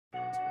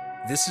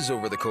This is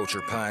Over the Culture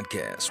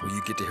podcast, where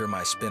you get to hear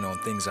my spin on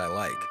things I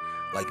like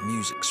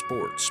music,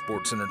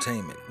 sports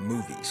entertainment,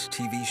 movies,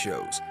 TV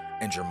shows,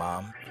 and your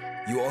mom.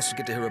 You also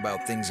get to hear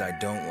about things I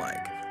don't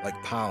like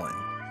Pollen.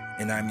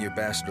 And I'm your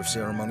bastard of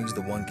ceremonies,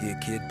 the one gig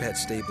kid, Pat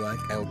Stay Black,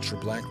 Ultra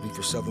Black,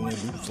 Reefer Sutherland,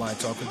 Root Fly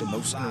Talking, the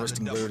most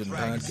interesting nerd in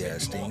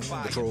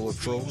podcasting, the troll of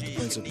trolls, the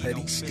prince of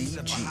petty,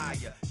 Steve G.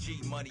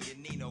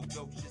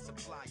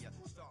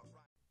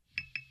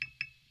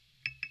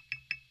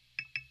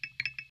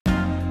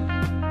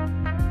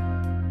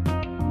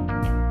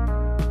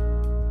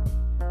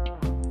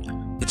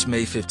 It's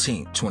May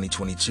 15th,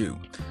 2022,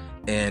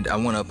 and I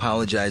want to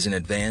apologize in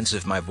advance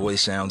if my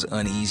voice sounds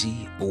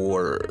uneasy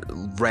or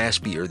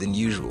raspier than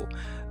usual.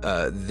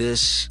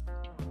 This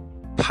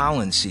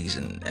pollen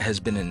season has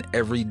been an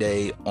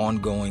everyday,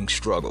 ongoing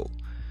struggle,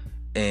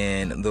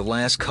 and the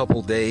last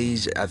couple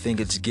days, I think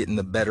it's getting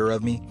the better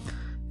of me.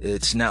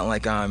 It's not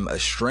like I'm a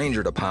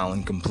stranger to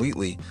pollen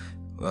completely.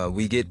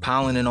 We get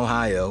pollen in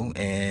Ohio,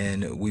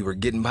 and we were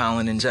getting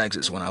pollen in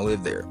Texas when I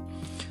lived there.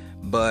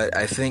 But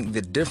I think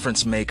the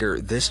difference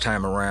maker this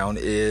time around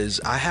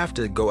is I have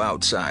to go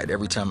outside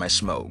every time I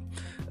smoke.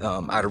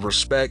 Out of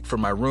respect for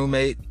my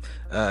roommate,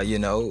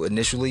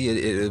 initially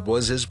it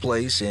was his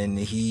place, and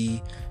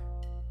he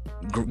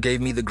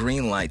gave me the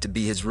green light to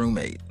be his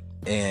roommate.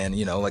 And,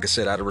 like I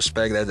said, out of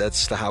respect,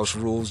 that's the house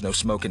rules, no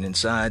smoking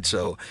inside.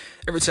 So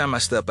every time I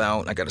step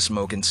out, I got to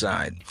smoke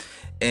inside.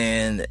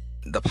 And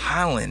the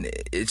pollen,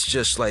 it's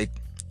just like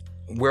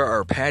where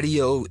our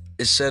patio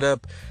is set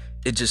up,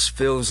 it just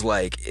feels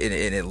like, and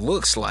it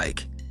looks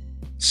like,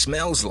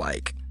 smells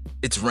like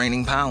it's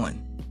raining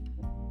pollen.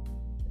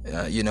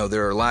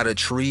 There are a lot of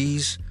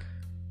trees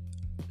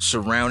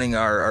surrounding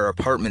our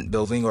apartment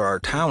building or our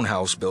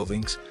townhouse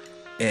buildings.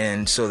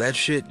 And so that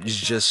shit is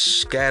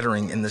just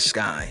scattering in the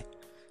sky,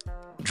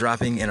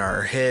 dropping in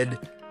our head,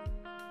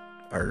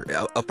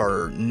 up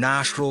our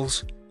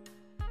nostrils.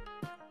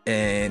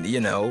 And,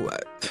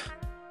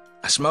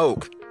 I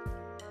smoke.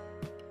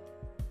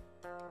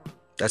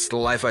 That's the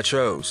life I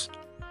chose.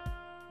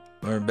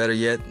 Or better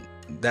yet,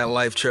 that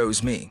life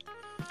chose me.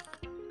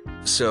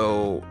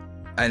 So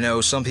I know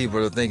some people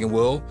are thinking,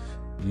 well,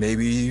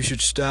 maybe you should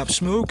stop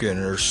smoking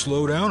or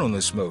slow down on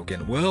the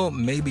smoking. Well,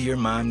 maybe your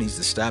mom needs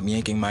to stop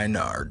yanking my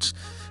nards.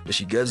 But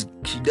she does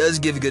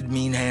give good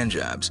mean hand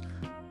jobs.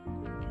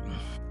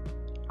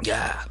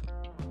 Yeah.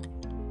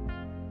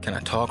 Can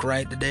I talk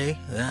right today?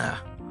 Yeah.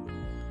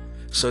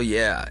 So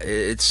yeah,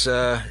 it's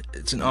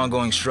an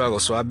ongoing struggle.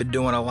 So I've been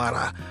doing a lot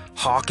of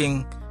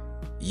hawking,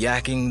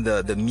 yakking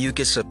the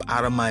mucus up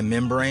out of my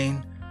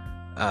membrane,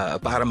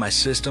 up out of my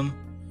system.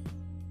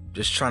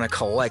 Just trying to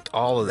collect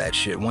all of that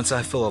shit. Once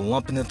I feel a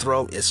lump in the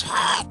throat, it's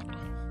hot.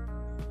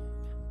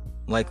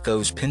 Like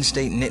those Penn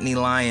State Nittany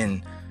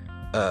Lion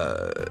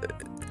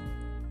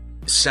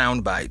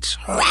sound bites.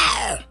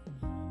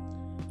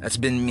 That's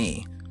been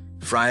me.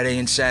 Friday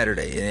and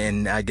Saturday,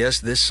 and I guess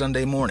this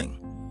Sunday morning.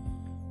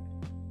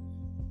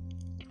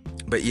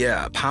 But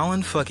yeah,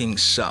 pollen fucking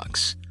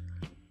sucks.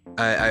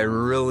 I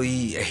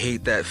really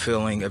hate that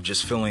feeling of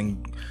just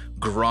feeling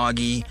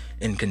groggy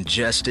and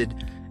congested.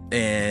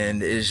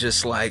 And it's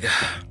just like,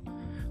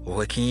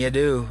 what can you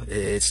do?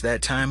 It's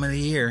that time of the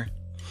year.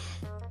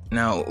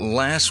 Now,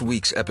 last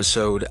week's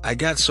episode, I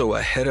got so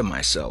ahead of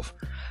myself.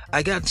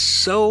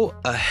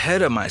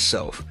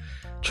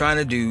 Trying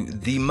to do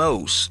the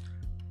most.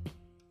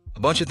 A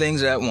bunch of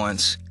things at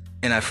once.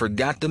 And I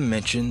forgot to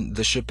mention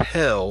the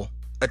Chappelle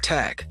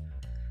attack.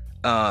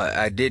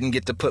 I didn't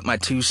get to put my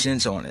 2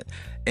 cents on it.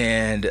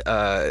 And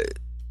the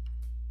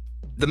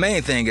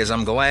main thing is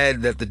I'm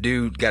glad that the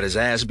dude got his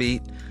ass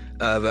beat.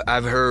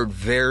 I've heard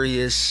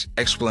various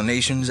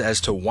explanations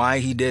as to why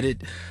he did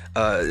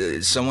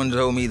it. Someone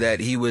told me that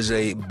he was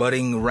a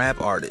budding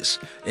rap artist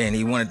and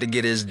he wanted to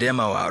get his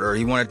demo out, or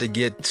he wanted to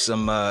get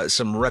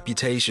some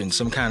reputation,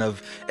 some kind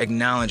of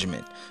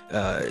acknowledgement,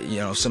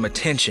 some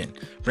attention,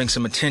 bring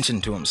some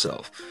attention to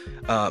himself.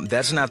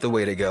 That's not the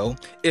way to go,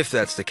 if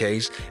that's the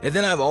case. And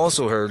then I've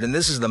also heard, and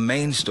this is the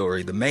main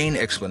story, the main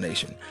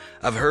explanation,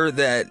 I've heard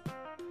that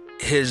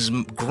his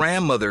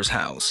grandmother's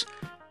house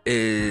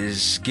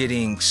is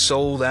getting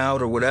sold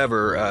out or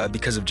whatever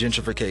because of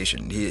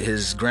gentrification.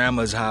 His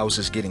grandma's house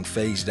is getting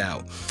phased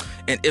out.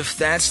 And if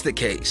that's the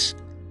case,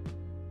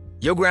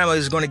 your grandma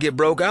is going to get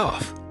broke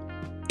off.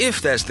 If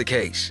that's the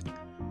case.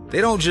 They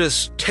don't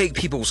just take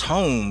people's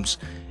homes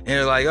and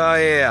they're like, oh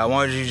yeah,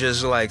 why don't you just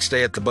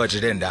stay at the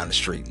Budget Inn down the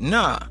street?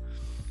 Nah.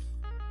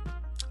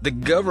 The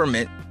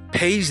government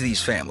pays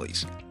these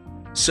families.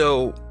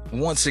 So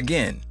once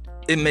again,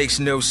 it makes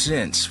no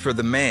sense for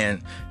the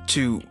man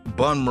to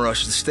bum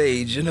rush the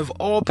stage. And of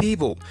all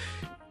people,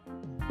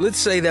 let's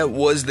say that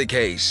was the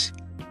case.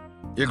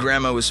 Your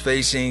grandma was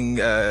facing,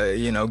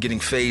 getting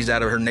phased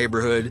out of her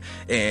neighborhood,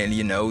 and,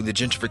 the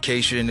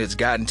gentrification has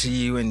gotten to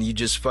you, and you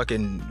just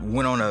fucking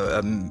went on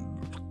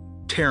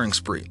a tearing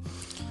spree.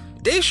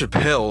 Dave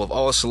Chappelle, of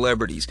all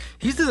celebrities,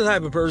 he's the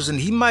type of person,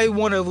 he might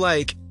want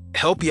to,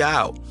 help you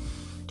out.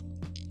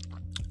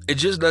 It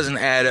just doesn't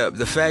add up.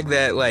 The fact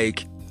that,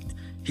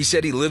 he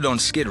said he lived on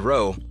Skid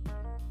Row,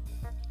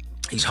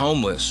 He's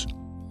homeless.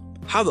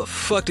 How the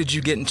fuck did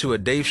you get into a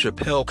Dave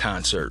Chappelle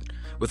concert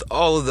with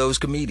all of those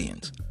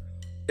comedians?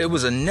 It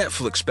was a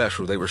Netflix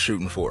special they were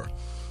shooting for.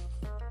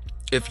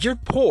 If you're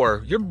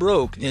poor, you're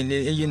broke, and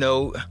you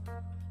know,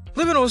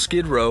 living on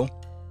Skid Row,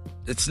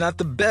 it's not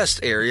the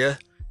best area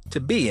to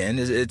be in.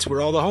 It's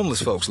where all the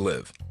homeless folks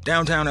live,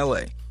 downtown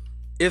LA.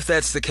 If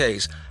that's the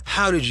case,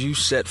 how did you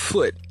set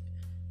foot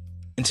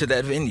into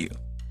that venue?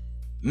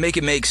 Make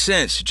it make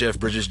sense, Jeff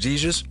Bridges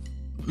Jesus.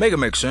 Make it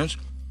make sense.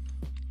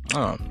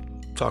 Oh,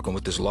 I'm talking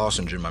with this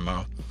lozenge in my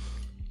mouth.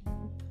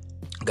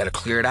 Gotta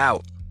clear it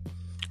out.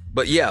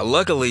 But yeah,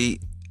 luckily,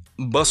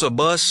 Bus,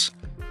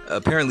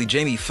 apparently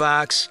Jamie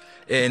Foxx,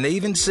 and they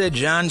even said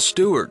Jon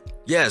Stewart.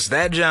 Yes,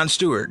 that Jon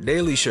Stewart,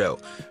 Daily Show.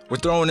 We're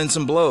throwing in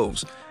some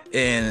blows.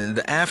 In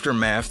the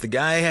aftermath, the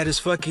guy had his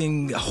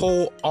fucking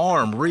whole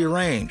arm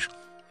rearranged,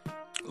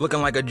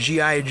 looking like a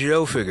G.I.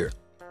 Joe figure,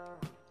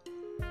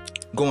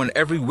 going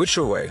every which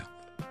way.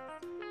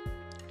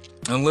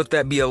 And let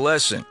that be a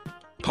lesson.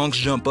 Punks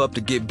jump up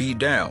to get beat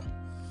down.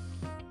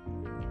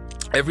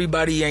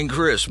 Everybody ain't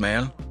Chris,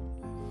 man.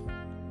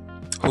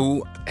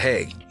 Who,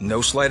 hey,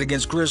 no slight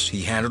against Chris,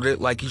 he handled it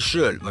like he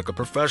should, like a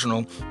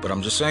professional. But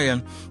I'm just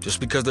saying, just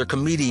because they're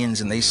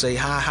comedians and they say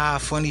ha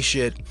funny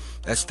shit,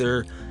 that's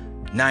their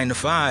 9 to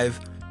 5,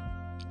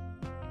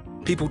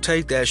 people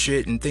take that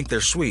shit and think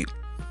they're sweet.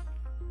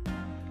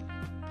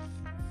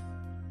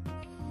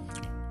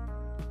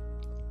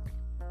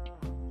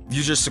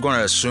 You just going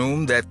to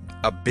assume that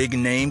a big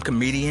name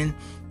comedian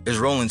is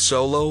rolling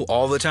solo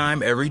all the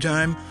time, every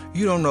time?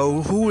 You don't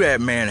know who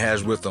that man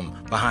has with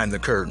them behind the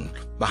curtain,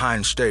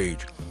 behind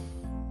stage,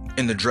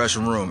 in the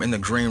dressing room, in the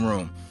green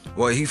room.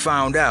 Well, he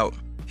found out.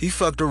 He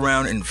fucked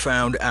around and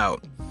found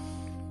out.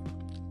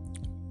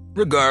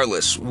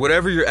 Regardless,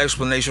 whatever your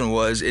explanation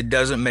was, it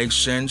doesn't make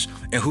sense,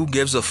 and who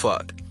gives a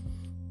fuck?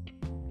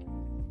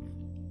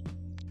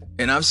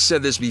 And I've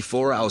said this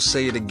before, I'll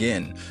say it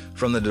again.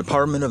 From the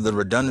Department of the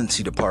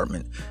Redundancy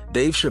Department,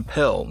 Dave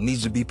Chappelle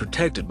needs to be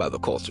protected by the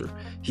culture.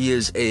 He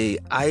is an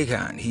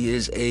icon. He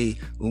is a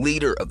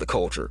leader of the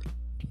culture.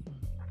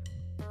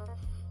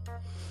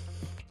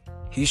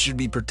 He should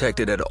be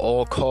protected at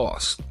all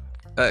costs.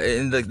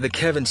 And the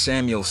Kevin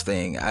Samuels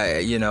thing,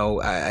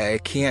 I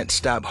can't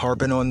stop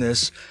harping on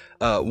this.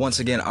 Once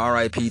again,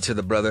 R.I.P. to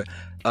the brother.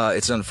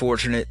 It's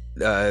unfortunate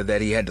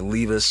that he had to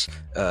leave us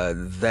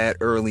that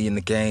early in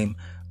the game.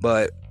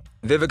 But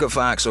Vivica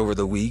Fox over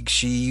the week,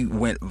 she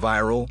went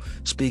viral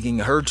speaking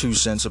her 2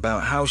 cents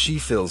about how she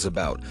feels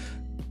about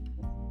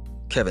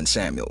Kevin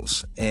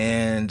Samuels.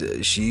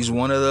 And she's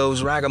one of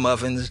those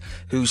ragamuffins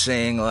who's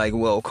saying like,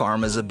 well,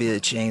 karma's a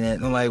bitch, ain't it?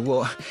 And I'm like,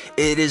 well,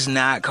 it is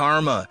not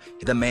karma.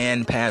 The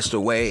man passed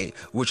away,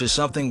 which is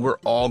something we're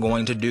all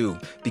going to do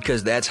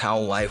because that's how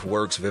life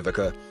works,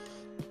 Vivica.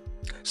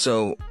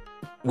 So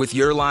with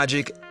your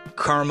logic,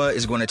 karma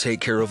is going to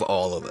take care of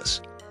all of us.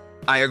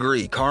 I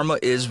agree. Karma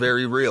is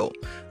very real.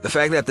 The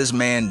fact that this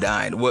man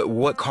died,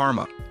 what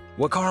karma?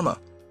 What karma?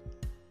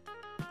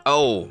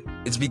 Oh,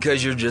 it's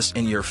because you're just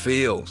in your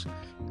feels.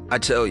 I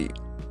tell you,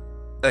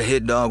 a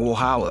hit dog will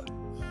holler.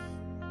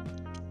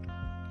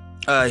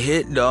 A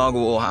hit dog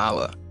will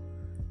holler.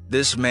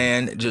 This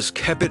man just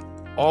kept it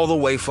all the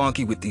way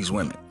funky with these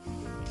women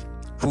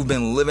who've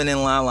been living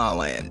in La La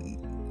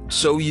Land,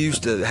 so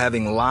used to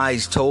having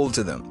lies told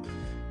to them.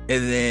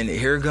 And then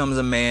here comes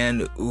a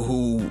man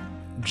who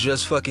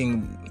just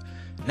fucking,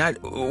 not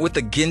with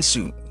a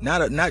Ginsu,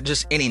 not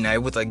just any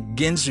knife, with a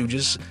Ginsu,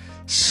 just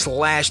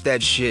slash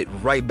that shit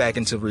right back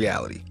into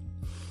reality.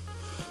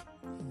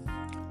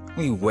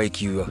 We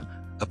wake you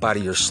up out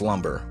of your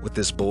slumber with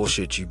this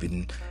bullshit you've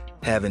been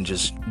having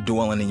just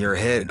dwelling in your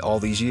head all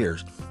these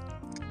years.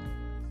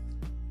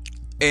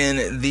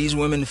 And these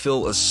women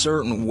feel a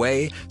certain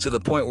way to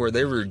the point where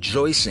they're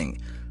rejoicing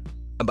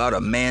about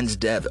a man's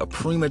death, a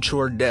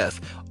premature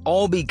death,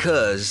 all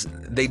because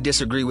they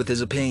disagree with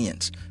his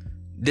opinions.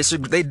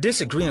 They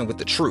disagreeing with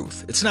the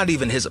truth. It's not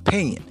even his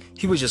opinion.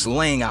 He was just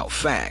laying out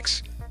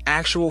facts,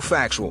 actual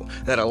factual,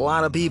 that a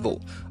lot of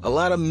people, a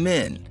lot of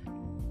men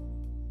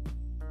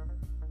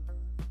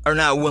are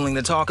not willing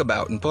to talk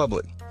about in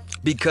public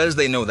because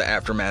they know the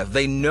aftermath.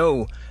 They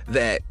know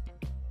that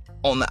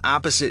on the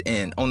opposite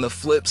end, on the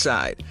flip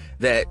side,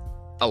 that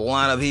a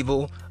lot of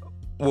people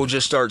will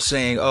just start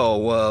saying, oh,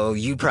 well,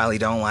 you probably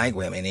don't like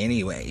women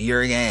anyway.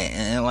 You're gay.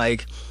 And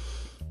like,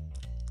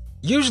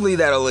 usually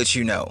that'll let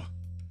you know.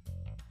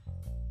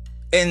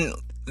 And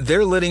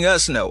they're letting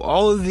us know.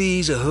 All of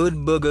these hood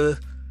booger,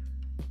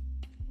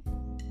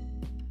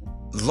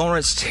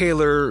 Lawrence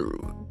Taylor,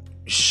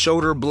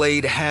 shoulder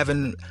blade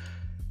having,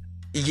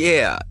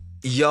 yeah,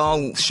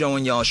 y'all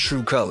showing y'all's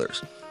true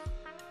colors.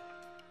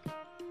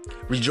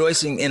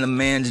 Rejoicing in a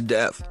man's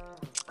death.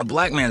 A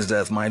black man's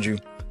death, mind you.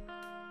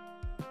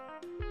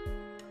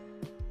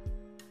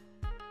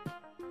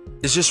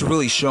 It's just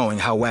really showing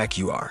how whack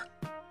you are.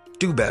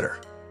 Do better.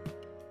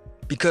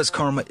 Because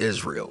karma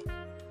is real.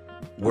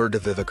 Word to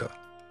Vivica.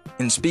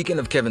 And speaking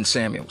of Kevin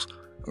Samuels,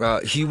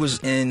 He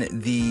was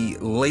in the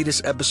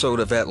latest episode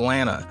of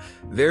Atlanta.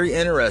 Very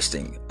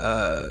interesting.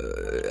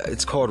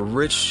 It's called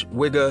Rich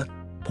Wigga,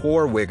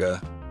 Poor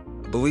Wigga.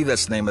 I believe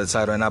that's the name of the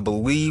title, and I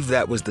believe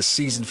that was the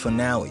season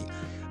finale.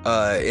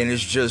 And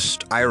it's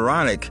just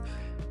ironic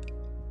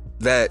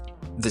that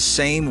the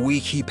same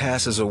week he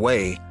passes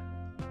away,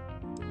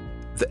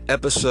 the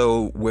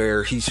episode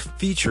where he's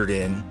featured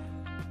in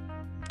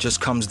just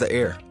comes to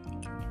air.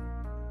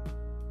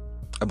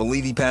 I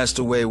believe he passed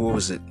away, what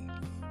was it,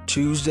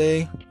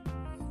 Tuesday?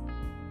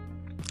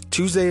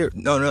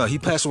 No, he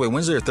passed away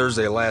Wednesday or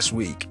Thursday of last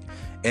week.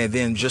 And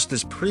then just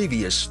this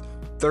previous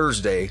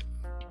Thursday,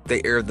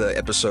 they aired the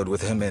episode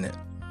with him in it.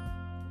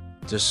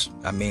 You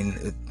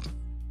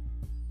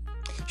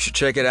should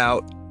check it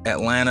out.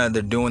 Atlanta,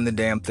 they're doing the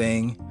damn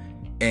thing.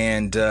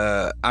 And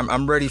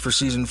I'm ready for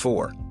season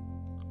 4.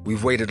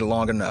 We've waited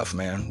long enough,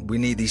 man. We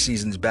need these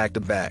seasons back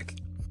to back,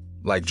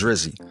 like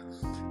Drizzy.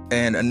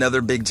 And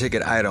another big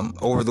ticket item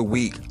over the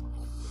week,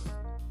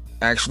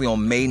 actually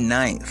on May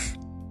 9th,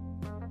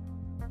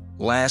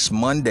 last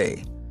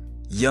Monday,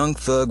 Young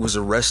Thug was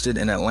arrested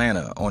in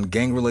Atlanta on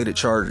gang-related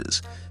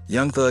charges.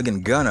 Young Thug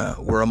and Gunna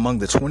were among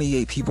the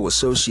 28 people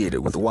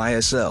associated with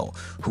YSL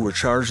who were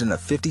charged in a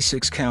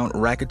 56-count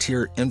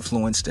Racketeer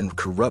Influenced and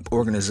Corrupt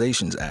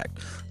Organizations Act,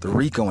 the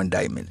RICO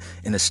indictment,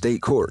 in a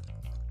state court.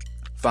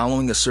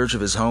 Following a search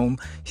of his home,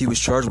 he was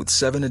charged with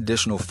 7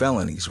 additional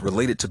felonies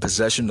related to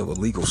possession of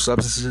illegal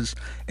substances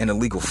and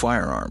illegal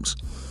firearms.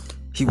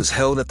 He was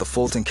held at the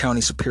Fulton County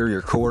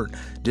Superior Court.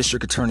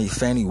 District Attorney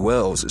Fannie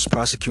Wells is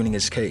prosecuting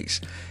his case.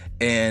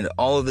 And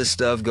all of this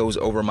stuff goes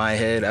over my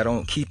head. I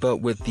don't keep up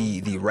with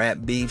the rap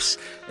beefs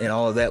and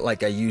all of that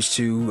like I used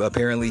to.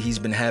 Apparently, he's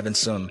been having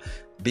some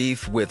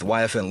beef with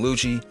YFN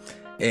Lucci.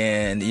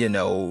 And,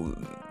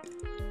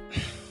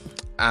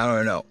 I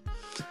don't know.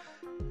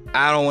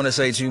 I don't want to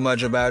say too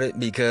much about it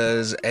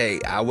because, hey,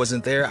 I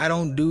wasn't there. I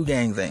don't do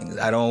gang things.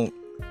 I don't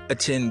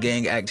attend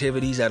gang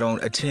activities. I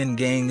don't attend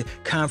gang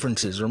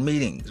conferences or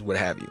meetings, what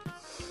have you.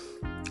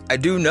 I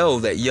do know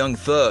that Young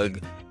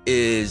Thug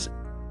is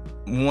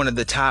one of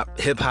the top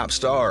hip-hop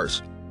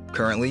stars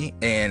currently,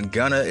 and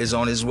Gunna is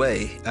on his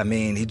way. I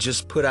mean, he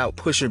just put out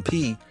Pusha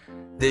P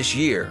this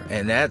year,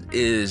 and that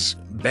is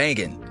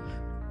banging.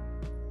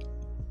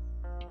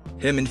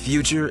 Him and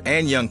Future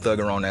and Young Thug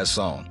are on that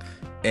song.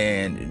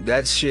 And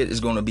that shit is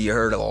going to be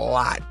heard a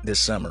lot this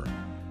summer.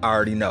 I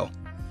already know.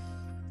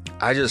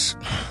 I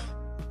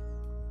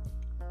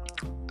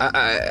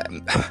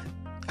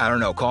don't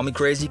know. Call me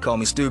crazy, call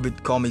me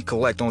stupid, call me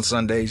collect on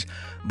Sundays.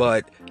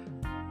 But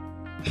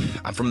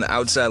I'm from the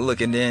outside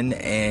looking in,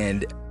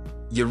 and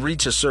you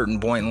reach a certain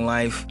point in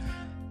life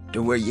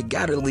to where you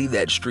got to leave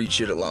that street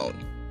shit alone.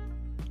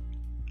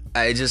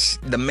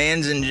 The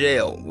man's in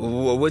jail.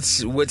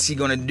 What's he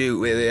going to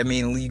do? I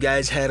mean, you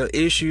guys had an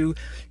issue.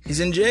 He's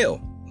in jail.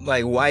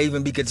 Like, why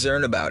even be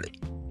concerned about it?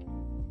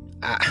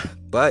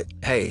 But,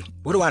 hey,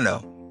 what do I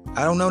know?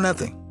 I don't know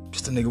nothing.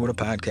 Just a nigga with a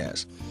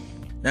podcast.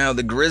 Now,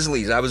 the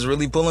Grizzlies. I was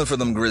really pulling for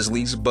them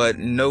Grizzlies, but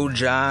no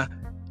Ja,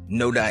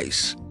 no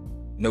dice.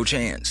 No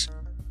chance.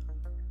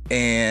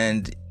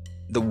 And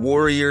the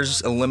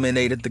Warriors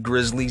eliminated the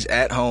Grizzlies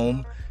at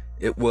home.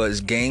 It was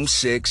game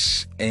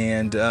 6.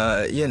 And,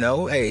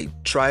 hey,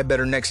 try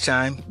better next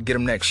time. Get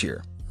them next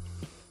year.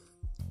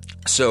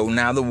 So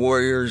now the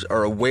Warriors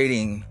are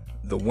awaiting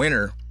the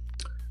winner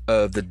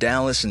of the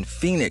Dallas and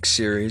Phoenix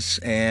series,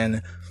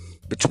 and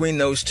between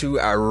those two,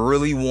 I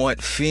really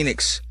want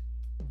Phoenix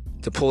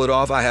to pull it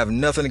off. I have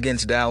nothing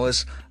against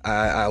Dallas.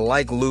 I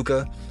like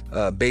Luka,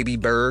 Baby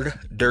Bird,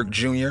 Dirk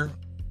Jr.,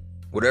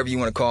 whatever you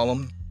want to call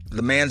him.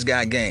 The man's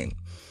got game.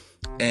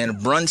 And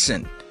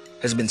Brunson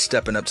has been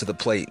stepping up to the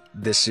plate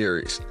this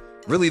series.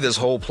 Really, this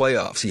whole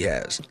playoffs he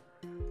has.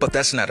 But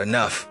that's not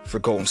enough for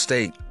Golden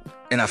State.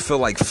 And I feel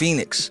like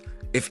Phoenix,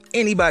 if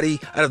anybody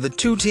out of the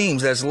 2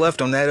 teams that's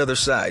left on that other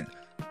side,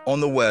 on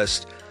the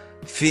West,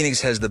 Phoenix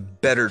has the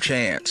better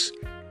chance.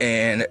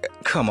 And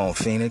come on,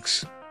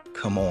 Phoenix.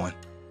 Come on.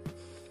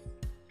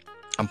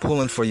 I'm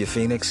pulling for you,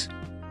 Phoenix.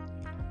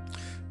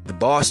 The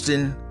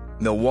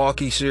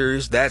Boston-Milwaukee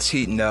series, that's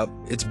heating up.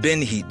 It's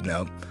been heating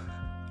up.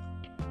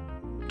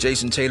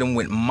 Jason Tatum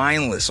went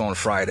mindless on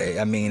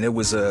Friday. I mean, it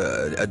was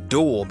a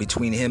duel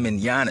between him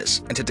and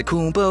Giannis.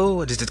 Antetokounmpo.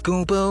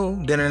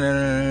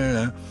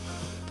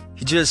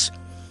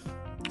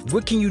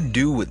 What can you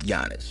do with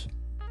Giannis?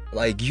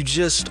 Like, you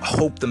just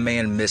hope the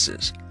man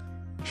misses.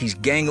 He's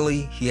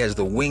gangly. He has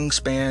the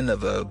wingspan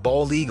of a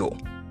bald eagle.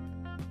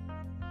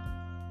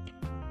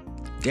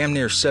 Damn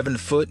near 7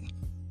 foot.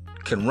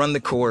 Can run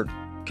the court.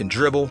 Can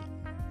dribble.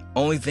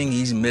 Only thing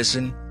he's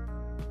missing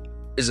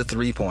is a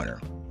 3-pointer.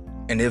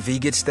 And if he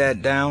gets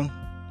that down,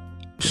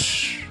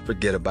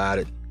 forget about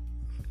it.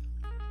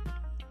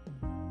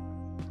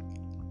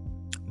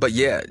 But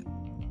yeah,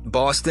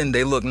 Boston,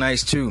 they look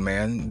nice too,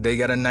 man. They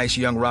got a nice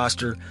young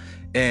roster.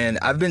 And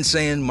I've been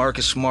saying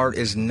Marcus Smart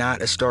is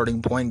not a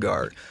starting point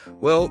guard.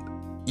 Well,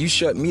 you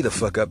shut me the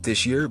fuck up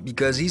this year,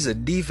 because he's a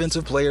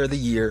defensive player of the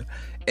year,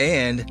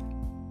 and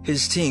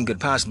his team could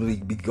possibly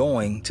be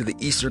going to the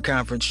Eastern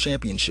Conference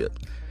Championship.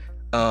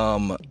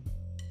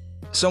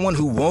 Someone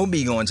who won't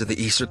be going to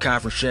the Eastern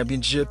Conference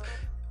Championship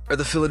are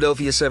the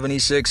Philadelphia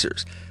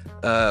 76ers.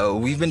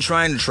 We've been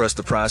trying to trust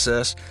the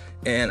process,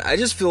 and I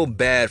just feel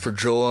bad for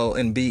Joel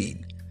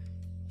Embiid.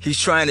 He's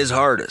trying his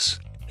hardest.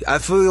 I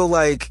feel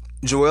like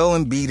Joel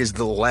Embiid is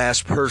the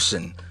last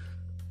person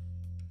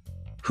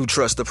who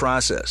trusts the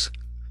process.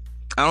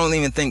 I don't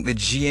even think the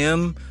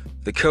GM,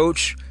 the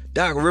coach,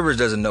 Doc Rivers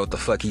doesn't know what the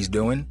fuck he's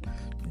doing.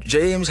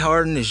 James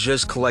Harden is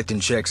just collecting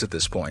checks at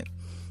this point.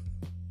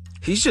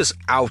 He's just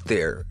out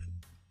there.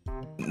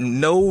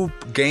 No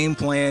game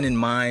plan in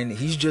mind.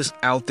 He's just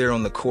out there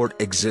on the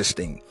court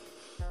existing.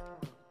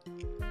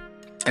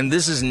 And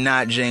this is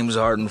not James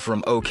Harden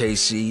from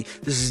OKC.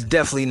 This is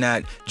definitely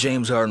not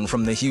James Harden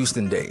from the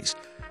Houston days.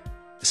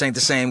 This ain't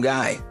the same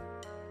guy.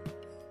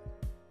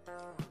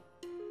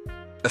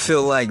 I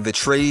feel like the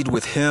trade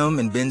with him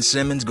and Ben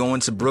Simmons going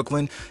to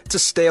Brooklyn, it's a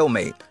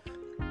stalemate.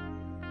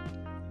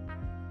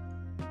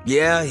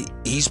 Yeah,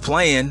 he's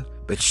playing,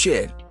 but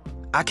shit,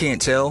 I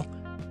can't tell.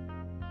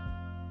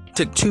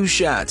 Took 2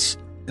 shots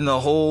in the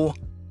whole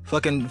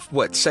fucking,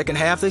 second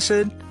half, they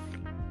said?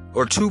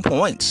 Or 2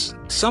 points.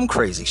 Some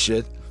crazy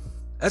shit.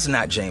 That's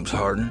not James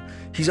Harden.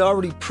 He's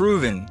already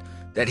proven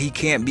that he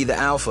can't be the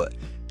alpha.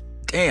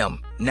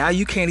 Damn, now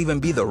you can't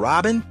even be the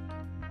Robin?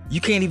 You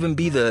can't even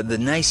be the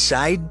nice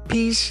side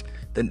piece?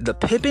 The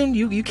Pippin?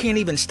 You can't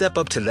even step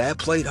up to that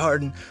plate,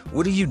 Harden?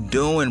 What are you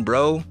doing,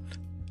 bro?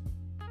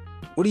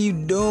 What are you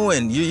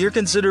doing? You're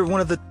considered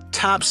one of the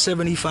top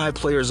 75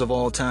 players of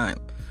all time.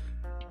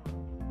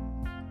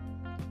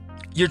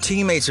 Your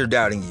teammates are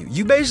doubting you.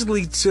 You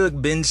basically took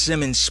Ben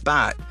Simmons'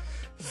 spot.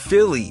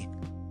 Philly,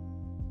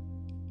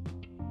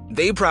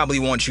 they probably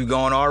want you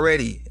gone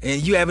already,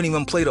 and you haven't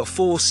even played a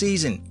full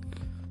season.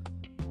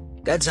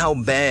 That's how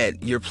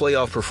bad your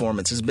playoff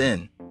performance has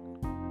been.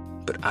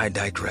 But I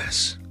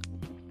digress.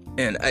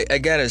 And I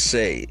gotta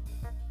say,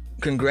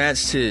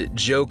 congrats to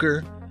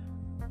Jokic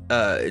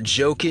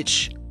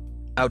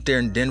out there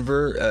in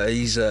Denver.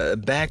 He's a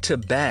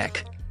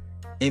back-to-back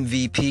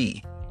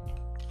MVP.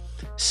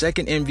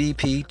 Second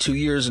MVP 2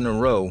 years in a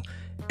row.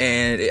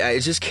 And I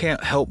just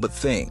can't help but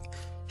think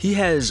he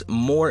has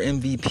more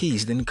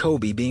MVPs than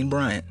Kobe Bean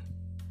Bryant.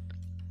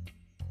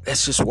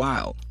 That's just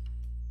wild.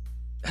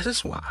 That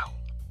is wild.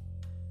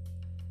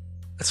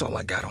 That's all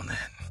I got on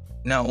that.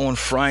 Now on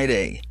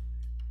Friday,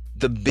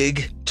 the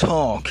big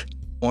talk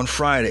on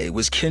Friday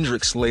was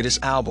Kendrick's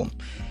latest album.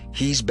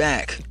 He's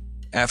back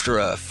after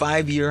a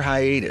 5-year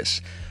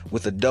hiatus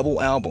with a double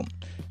album,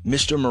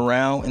 Mr.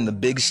 Morale and the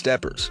Big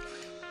Steppers.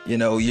 You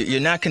know,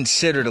 you're not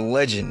considered a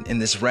legend in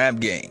this rap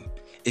game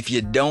if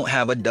you don't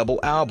have a double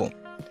album.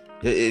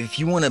 If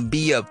you want to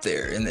be up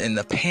there in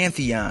the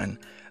pantheon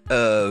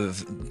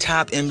of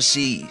top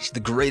MCs, the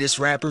greatest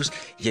rappers,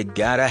 you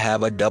gotta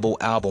have a double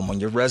album on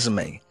your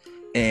resume.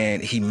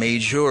 And he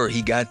made sure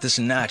he got this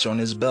notch on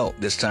his belt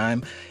this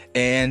time.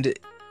 And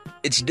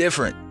it's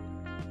different.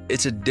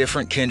 It's a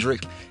different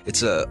Kendrick.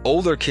 It's a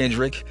older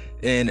Kendrick.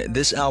 And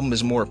this album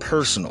is more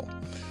personal.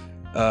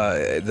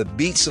 The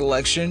beat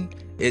selection,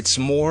 it's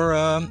more,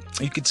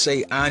 you could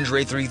say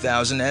Andre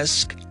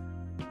 3000-esque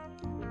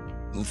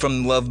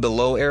from Love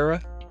Below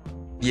era.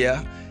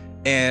 Yeah.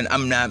 And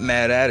I'm not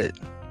mad at it.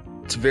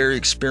 It's very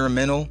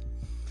experimental.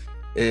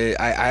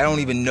 I don't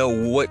even know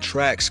what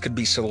tracks could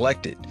be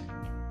selected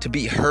to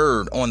be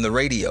heard on the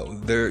radio.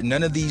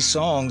 None of these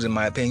songs, in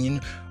my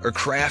opinion, are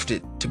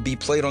crafted to be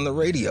played on the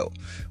radio,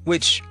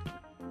 which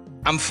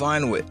I'm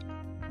fine with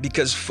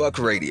because fuck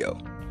radio.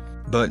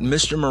 But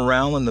Mr.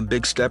 Morale and the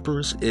Big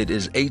Steppers, it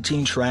is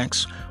 18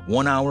 tracks,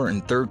 1 hour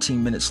and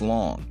 13 minutes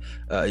long.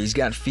 He's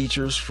got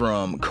features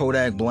from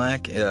Kodak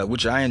Black,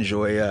 which I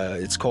enjoy.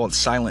 It's called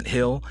Silent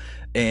Hill.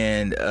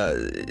 And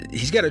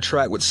he's got a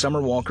track with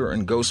Summer Walker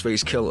and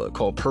Ghostface Killah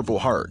called Purple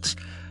Hearts.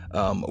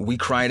 We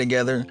Cry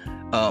Together.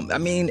 I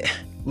mean,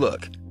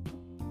 look,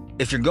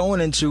 if you're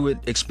going into it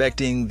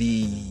expecting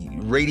the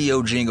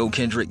radio jingle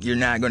Kendrick, you're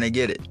not going to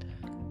get it.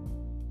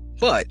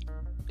 But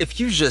if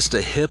you're just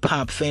a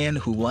hip-hop fan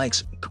who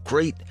likes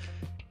great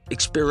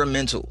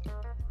experimental,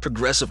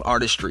 progressive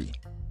artistry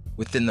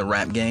within the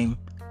rap game,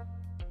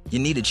 you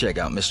need to check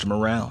out Mr.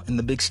 Morale and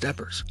the Big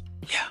Steppers.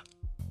 Yeah.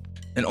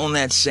 And on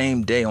that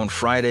same day, on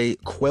Friday,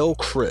 Quell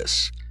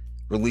Chris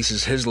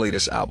releases his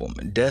latest album,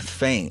 Death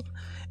Fame.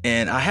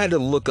 And I had to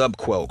look up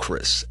Quell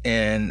Chris,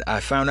 and I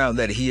found out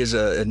that he is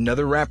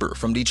another rapper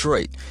from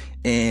Detroit.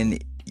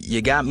 And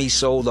you got me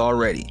sold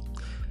already.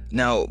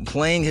 Now,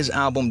 playing his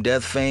album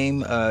Death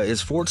Fame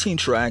is 14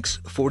 tracks,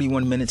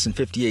 41 minutes and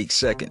 58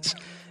 seconds.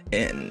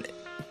 And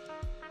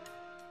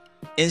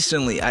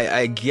instantly,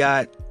 I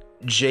got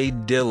J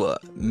Dilla,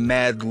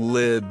 Mad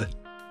Lib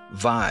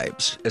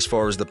vibes as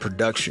far as the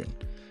production.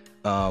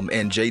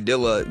 And J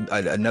Dilla,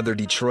 another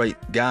Detroit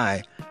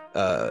guy,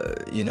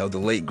 the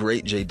late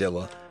great J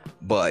Dilla.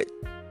 But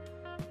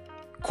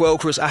Quell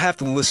Chris, I have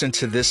to listen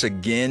to this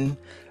again.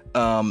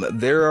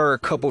 There are a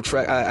couple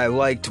tracks I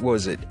liked. What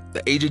was it?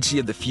 The Agency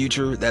of the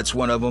Future. That's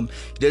one of them.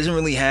 He doesn't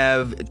really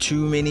have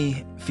too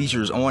many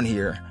features on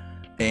here,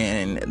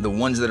 and the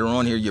ones that are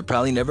on here you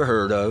probably never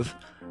heard of.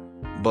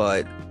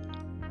 But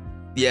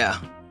yeah,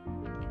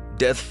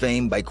 Death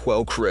Fame by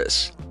Quell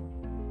Chris.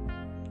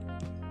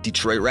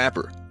 Detroit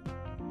rapper.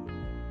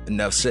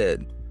 Enough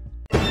said.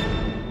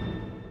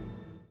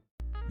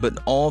 But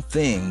all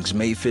things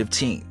May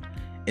 15th.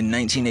 In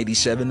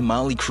 1987,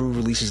 Motley Crue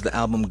releases the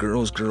album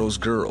Girls, Girls,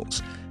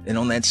 Girls. And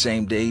on that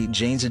same day,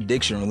 Jane's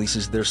Addiction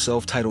releases their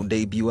self-titled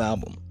debut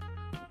album.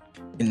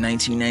 In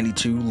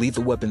 1992,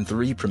 Lethal Weapon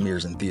 3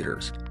 premieres in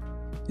theaters.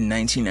 In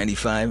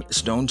 1995,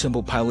 Stone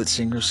Temple Pilots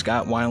singer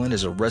Scott Weiland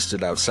is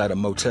arrested outside a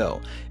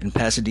motel in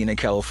Pasadena,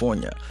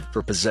 California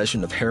for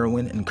possession of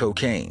heroin and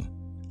cocaine.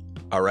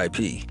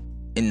 R.I.P.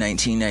 In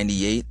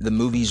 1998, the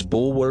movies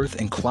Bulworth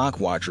and Clock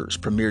Watchers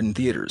premiered in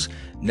theaters,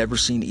 never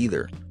seen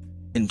either.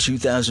 In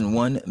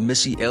 2001,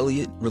 Missy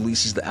Elliott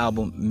releases the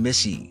album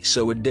Missy,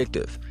 So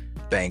Addictive,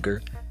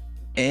 banker.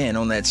 And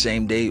on that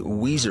same day,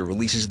 Weezer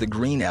releases the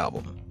Green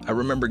album. I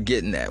remember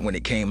getting that when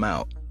it came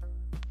out.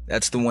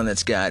 That's the one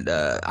that's got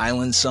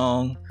Island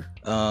Song.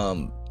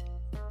 I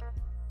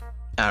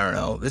don't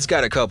know. It's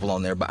got a couple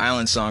on there, but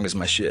Island Song is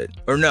my shit.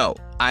 Or no,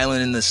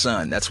 Island in the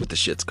Sun. That's what the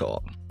shit's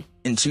called.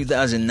 In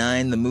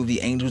 2009, the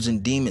movie Angels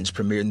and Demons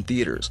premiered in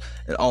theaters.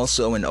 And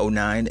also in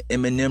 2009,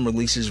 Eminem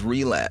releases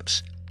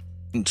Relapse.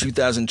 In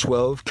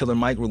 2012, Killer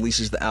Mike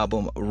releases the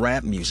album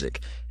Rap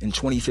Music. In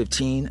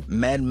 2015,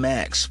 Mad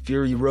Max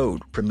Fury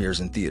Road premieres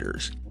in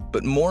theaters.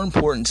 But more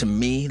important to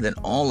me than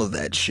all of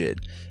that shit,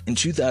 in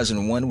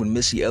 2001, when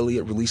Missy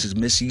Elliott releases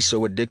Missy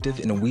So Addictive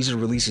and Weezer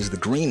releases the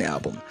Green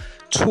album,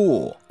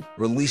 Tool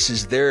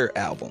releases their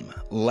album,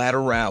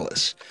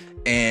 Lateralus.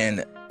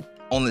 And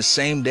on the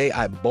same day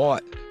I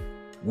bought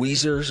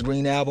Weezer's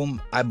Green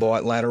album, I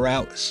bought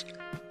Lateralus.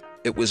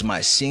 It was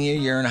my senior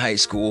year in high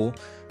school.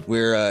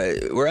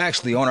 We're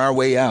actually on our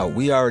way out.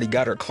 We already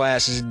got our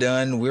classes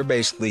done. We're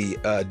basically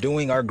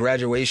doing our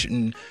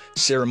graduation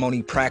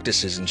ceremony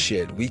practices and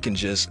shit. We can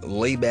just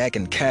lay back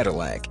in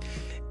Cadillac.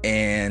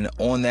 And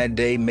on that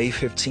day, May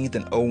 15th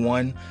in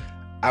 2001,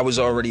 I was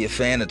already a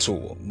fan of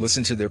Tool.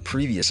 Listened to their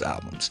previous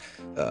albums,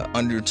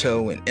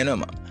 Undertow and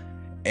Enema.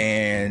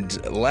 And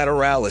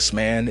Lateralus,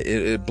 man,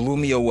 it blew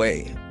me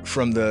away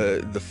from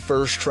the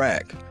first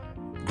track,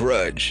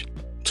 Grudge.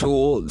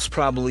 Tool is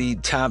probably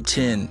top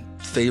 10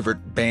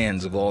 favorite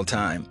bands of all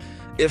time.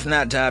 If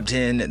not top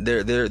 10,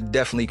 they're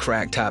definitely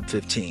cracked top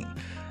 15.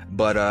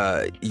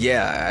 But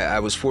yeah, I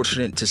was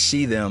fortunate to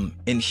see them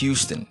in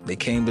Houston. They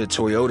came to the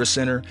Toyota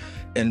Center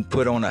and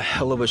put on a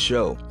hell of a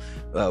show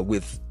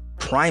with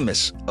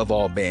Primus of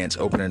all bands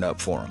opening up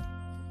for them.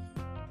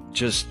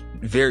 Just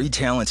very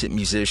talented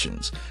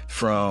musicians,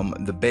 from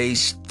the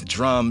bass, the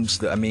drums.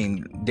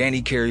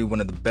 Danny Carey,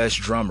 one of the best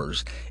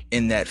drummers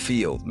in that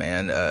field,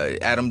 man.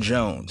 Adam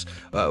Jones,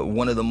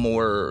 one of the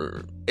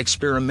more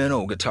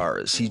experimental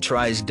guitarists. He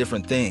tries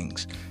different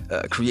things,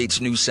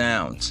 creates new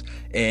sounds.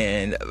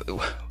 And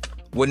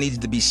what needs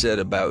to be said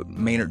about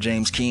Maynard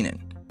James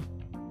Keenan?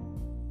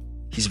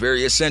 He's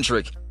very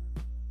eccentric,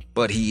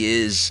 but he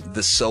is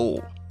the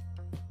soul.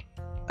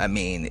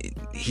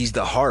 He's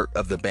the heart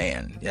of the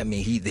band.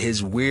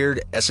 His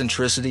weird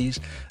eccentricities,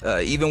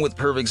 even with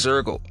Perfect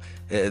Circle,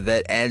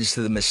 that adds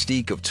to the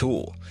mystique of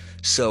Tool.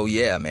 So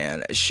yeah,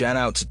 man, shout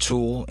out to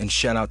Tool and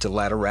shout out to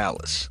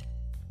Lateralus.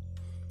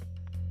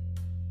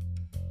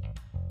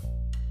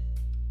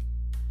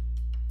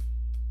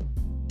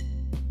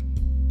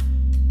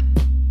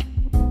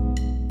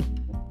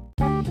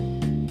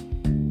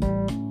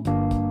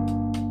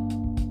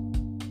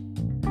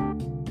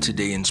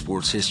 Today in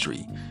sports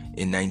history.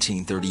 In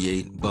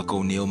 1938, Buck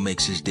O'Neil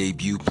makes his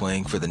debut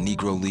playing for the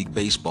Negro League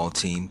baseball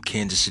team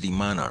Kansas City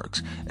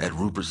Monarchs at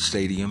Ruppert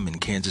Stadium in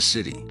Kansas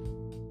City.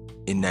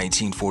 In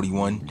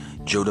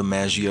 1941, Joe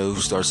DiMaggio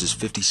starts his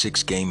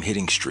 56-game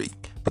hitting streak,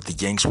 but the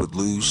Yanks would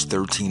lose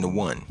 13-1.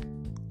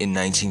 In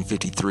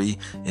 1953,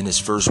 in his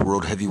first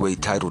World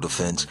Heavyweight title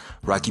defense,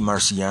 Rocky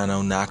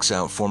Marciano knocks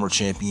out former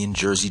champion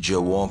Jersey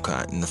Joe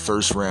Walcott in the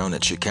first round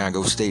at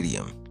Chicago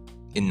Stadium.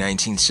 In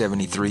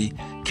 1973,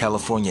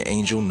 California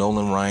Angel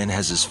Nolan Ryan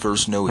has his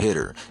first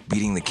no-hitter,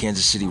 beating the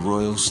Kansas City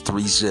Royals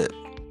 3-0.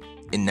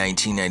 In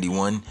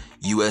 1991,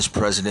 U.S.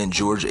 President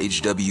George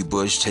H.W.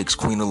 Bush takes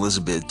Queen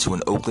Elizabeth to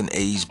an Oakland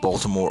A's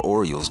Baltimore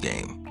Orioles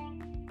game.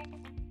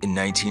 In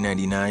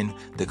 1999,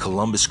 the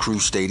Columbus Crew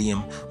Stadium,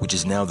 which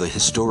is now the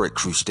historic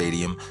Crew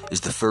Stadium, is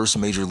the first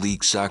Major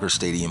League Soccer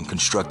stadium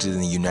constructed in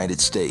the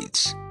United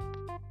States.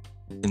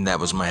 And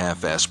that was my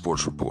half-assed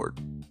sports report.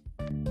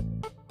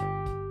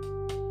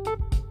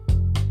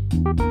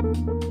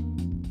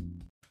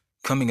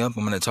 Coming up,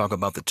 I'm going to talk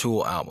about the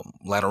Tool album,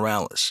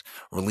 Lateralus,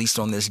 released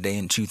on this day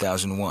in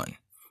 2001.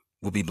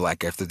 We'll be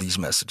back after these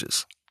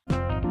messages.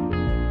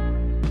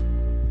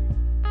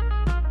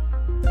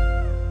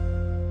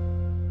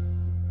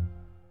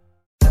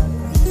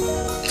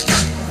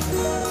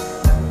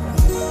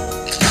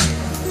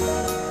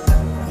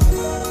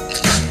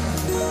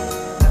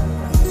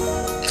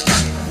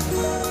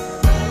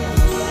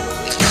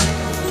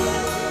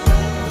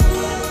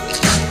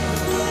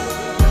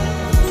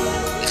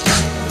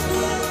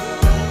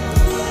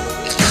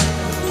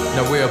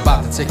 Now we're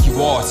about to take you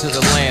all to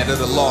the land of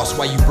the lost,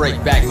 while you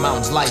break back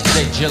mountains like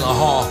Jake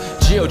Gyllenhaal.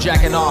 Jill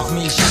jacking off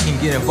me, she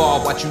can get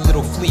involved. Watch you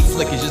little flea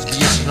flickers just be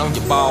itching on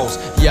your balls.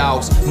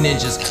 Y'all's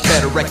ninjas,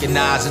 better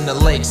recognize in the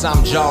lakes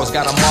I'm Jaws,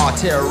 got them all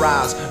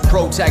terrorized.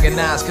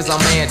 Protagonized cause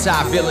I'm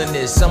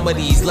anti-villainous. Some of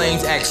these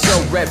lames act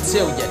so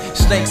reptilian.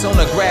 Snakes on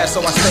the grass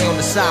so I stay on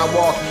the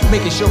sidewalk,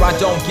 making sure I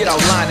don't get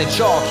outlined in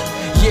chalk.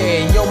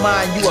 Yeah, in your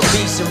mind you a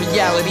beast. In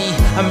reality,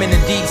 I'm in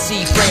a deep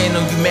sea preying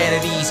on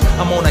humanities.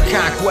 I'm on a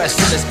conquest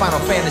in this Final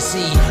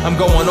Fantasy. I'm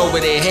going over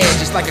their head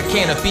just like a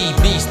canopy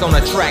beast on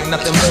a track.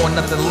 Nothing more,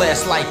 nothing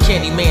less, like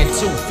Candyman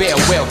 2.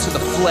 Farewell to the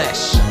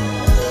flesh.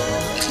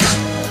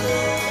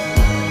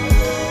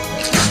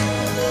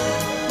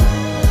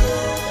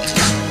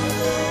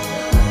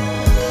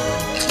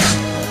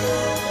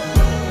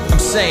 I'm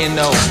saying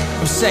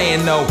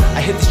no.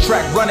 I hit this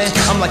track running,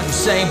 I'm like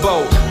Usain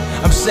Bolt.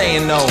 I'm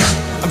saying no.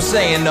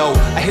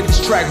 I hit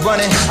this track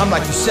running, I'm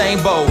like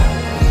Usain Bolt.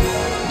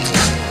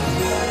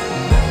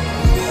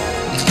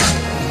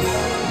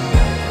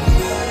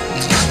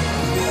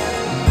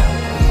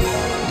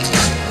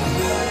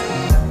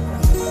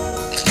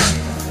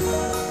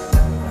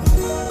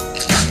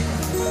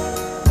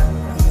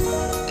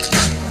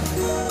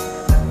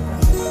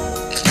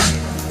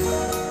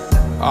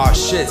 Aw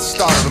shit,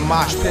 started a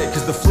mosh pit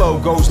cause the flow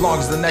goes long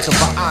as the neck of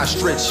an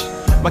ostrich.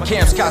 My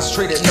camp's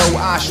concentrated, no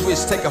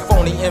Auschwitz. Take a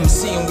phony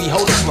MC and we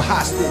hold him for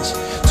hostage.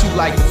 Too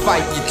light to fight,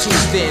 you're too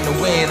thin to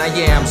win. I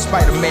am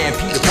Spider-Man,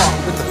 Peter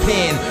Parker with a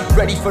pen.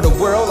 Ready for the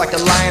world like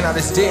a lion out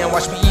his den.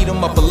 Watch me eat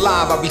him up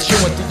alive, I'll be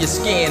chewing through your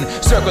skin.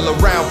 Circle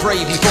around,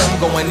 pray before I'm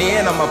going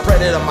in. I'm a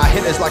predator, my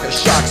hitters like a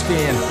shark's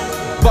fin.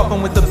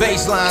 Bumping with the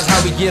bass lines, how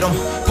we get them.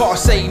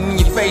 Pulsating in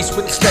your face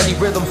with the steady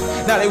rhythm.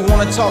 Now they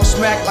wanna talk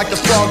smack like the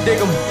frog dig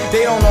 'em.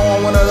 They don't know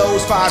I'm one of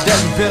those 5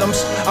 deadly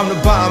venoms. I'm the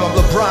bomb, I'm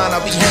LeBron,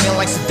 I'll be hanging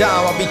like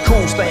Saddam. I'll be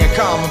cool, staying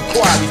calm and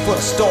quiet before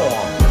the storm.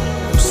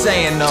 I'm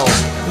saying no.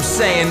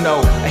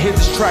 I hit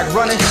this track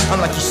running, I'm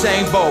like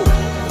Usain Bolt.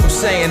 I'm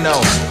saying no.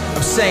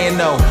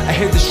 I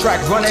hit this track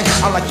running,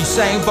 I'm like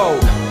Usain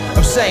Bolt.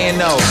 I'm saying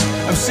no.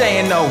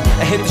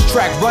 I hit this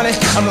track running,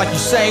 I'm like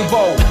Usain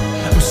Bolt.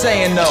 I'm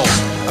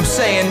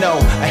saying no.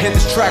 I hit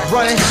this track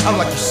running, I'm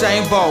like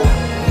Usain Bolt.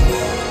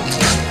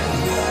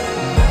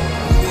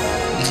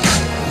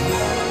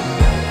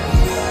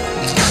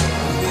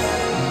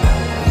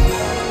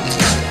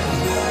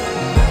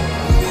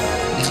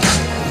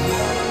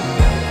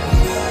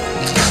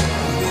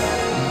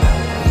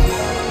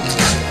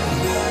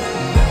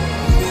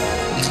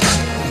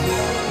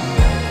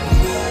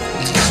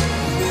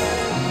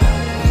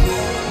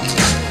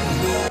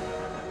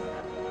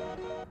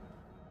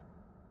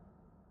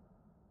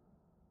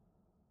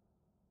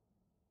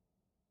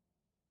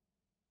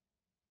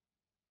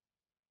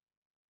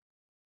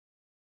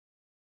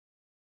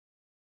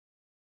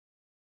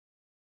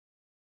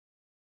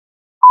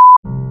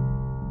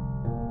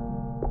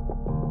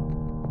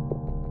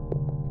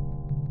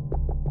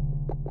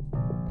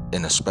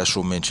 And a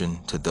special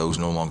mention to those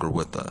no longer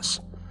with us.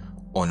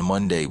 On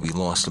Monday, we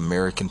lost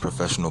American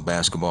professional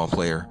basketball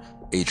player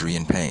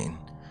Adrian Payne.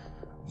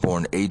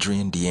 Born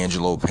Adrian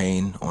D'Angelo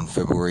Payne on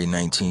February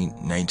 19,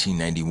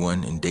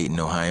 1991 in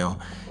Dayton, Ohio,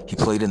 he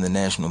played in the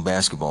National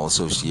Basketball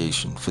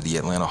Association for the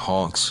Atlanta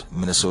Hawks,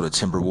 Minnesota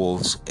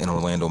Timberwolves, and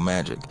Orlando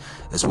Magic,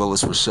 as well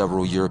as for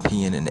several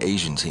European and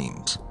Asian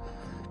teams.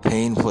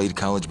 Payne played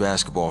college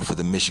basketball for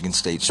the Michigan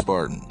State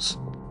Spartans.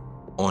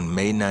 On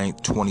May 9,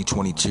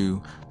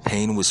 2022,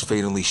 Payne was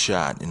fatally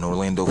shot in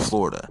Orlando,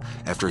 Florida,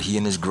 after he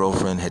and his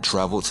girlfriend had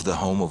traveled to the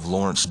home of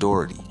Lawrence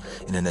Doherty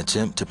in an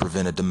attempt to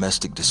prevent a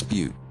domestic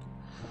dispute.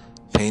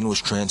 Payne was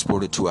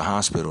transported to a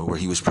hospital where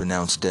he was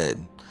pronounced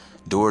dead.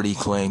 Doherty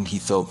claimed he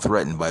felt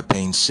threatened by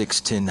Payne's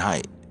 6'10"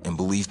 height and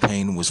believed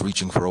Payne was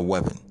reaching for a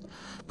weapon,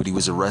 but he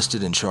was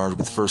arrested and charged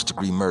with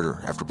first-degree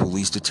murder after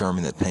police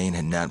determined that Payne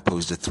had not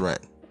posed a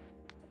threat.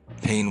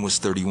 Payne was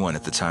 31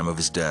 at the time of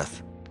his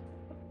death.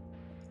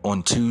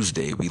 On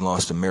Tuesday, we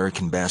lost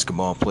American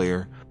basketball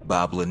player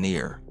Bob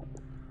Lanier.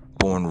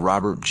 Born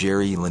Robert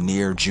Jerry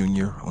Lanier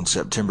Jr. on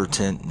September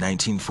 10,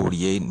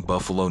 1948 in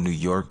Buffalo, New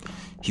York,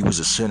 he was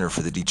a center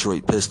for the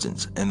Detroit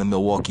Pistons and the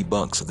Milwaukee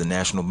Bucks of the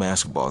National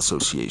Basketball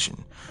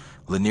Association.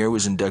 Lanier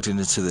was inducted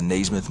into the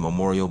Naismith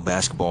Memorial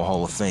Basketball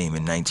Hall of Fame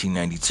in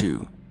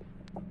 1992.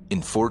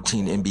 In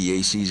 14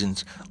 NBA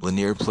seasons,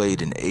 Lanier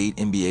played in 8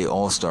 NBA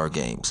All-Star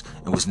games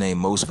and was named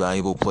Most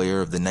Valuable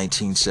Player of the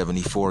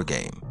 1974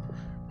 game.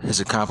 His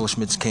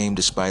accomplishments came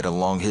despite a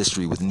long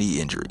history with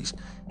knee injuries.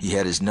 He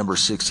had his number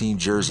 16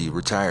 jersey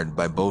retired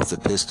by both the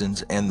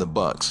Pistons and the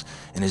Bucks,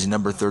 and his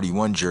number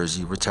 31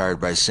 jersey retired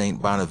by St.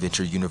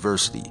 Bonaventure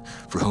University,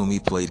 for whom he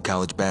played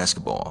college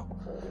basketball.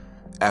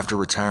 After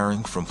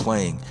retiring from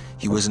playing,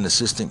 he was an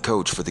assistant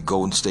coach for the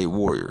Golden State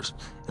Warriors,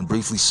 and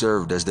briefly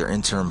served as their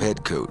interim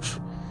head coach.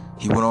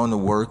 He went on to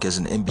work as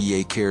an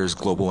NBA Cares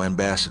Global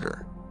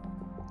Ambassador.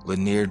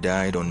 Lanier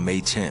died on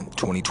May 10,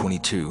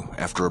 2022,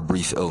 after a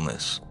brief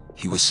illness.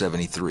 He was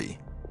 73.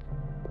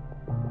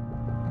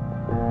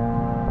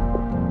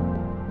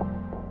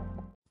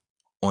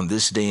 On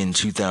this day in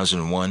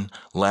 2001,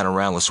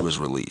 Lateralus was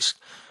released.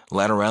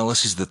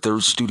 Lateralus is the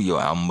third studio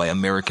album by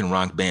American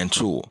rock band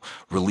Tool,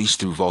 released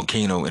through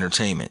Volcano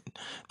Entertainment.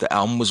 The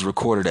album was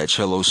recorded at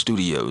Cello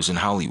Studios in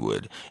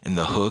Hollywood, in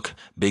The Hook,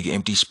 Big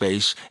Empty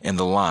Space, and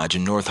The Lodge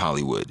in North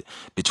Hollywood,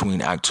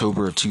 between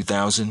October of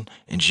 2000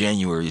 and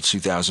January of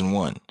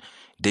 2001.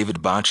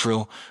 David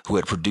Bottrill, who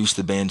had produced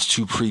the band's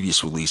two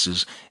previous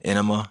releases,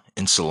 Enema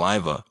and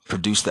Saliva,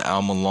 produced the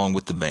album along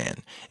with the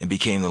band, and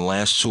became the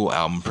last Tool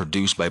album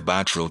produced by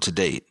Bottrill to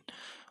date.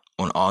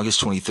 On August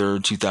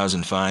 23,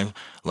 2005,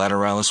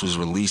 Lateralus was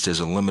released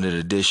as a limited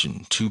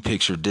edition,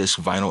 2-picture disc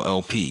vinyl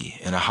LP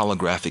in a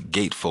holographic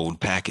gatefold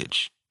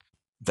package.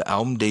 The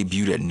album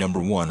debuted at number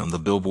 1 on the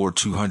Billboard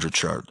 200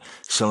 chart,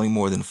 selling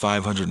more than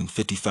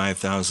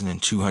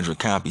 555,200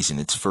 copies in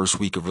its first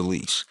week of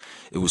release.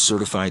 It was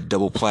certified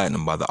double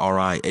platinum by the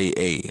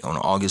RIAA on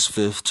August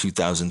 5,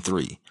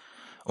 2003.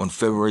 On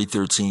February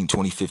 13,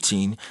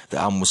 2015, the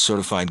album was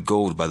certified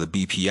gold by the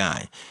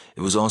BPI.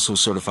 It was also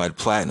certified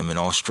platinum in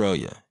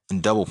Australia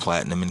and double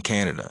platinum in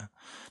Canada.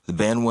 The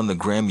band won the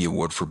Grammy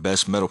Award for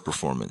Best Metal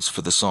Performance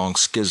for the song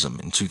Schism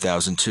in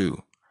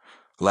 2002.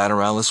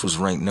 Lateralus was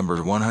ranked number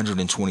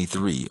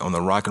 123 on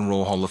the Rock and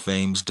Roll Hall of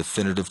Fame's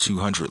Definitive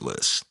 200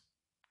 list.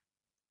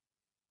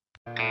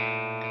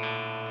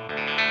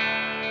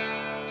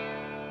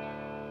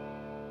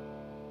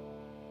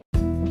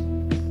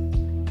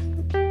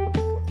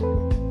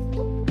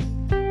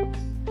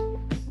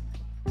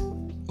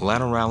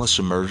 Lateralus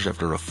emerged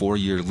after a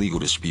 4-year legal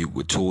dispute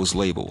with Tool's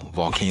label,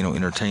 Volcano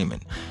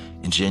Entertainment.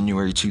 In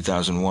January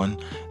 2001,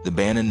 the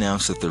band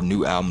announced that their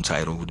new album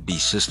title would be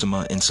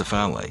Systema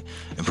Encephalae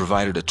and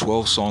provided a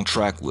 12-song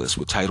track list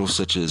with titles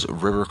such as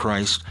River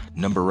Christ,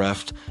 Number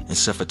F,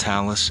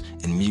 Encephalatus,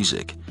 and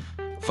Music.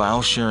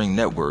 File-sharing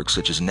networks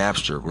such as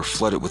Napster were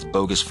flooded with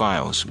bogus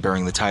files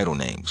bearing the title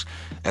names.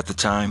 At the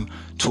time,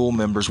 Tool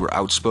members were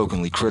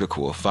outspokenly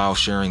critical of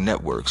file-sharing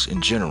networks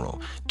in general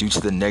due to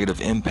the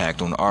negative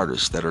impact on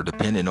artists that are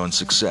dependent on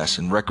success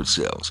in record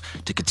sales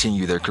to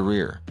continue their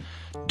career.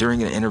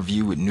 During an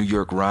interview with New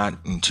York Rot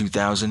in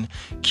 2000,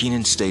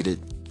 Keenan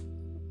stated,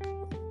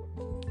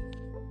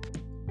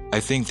 "I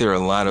think there are a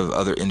lot of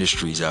other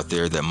industries out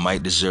there that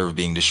might deserve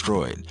being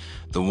destroyed.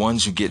 The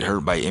ones who get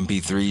hurt by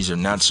MP3s are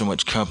not so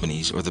much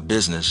companies or the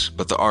business,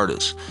 but the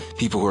artists,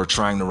 people who are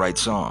trying to write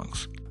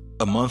songs."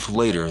 A month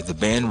later, the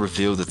band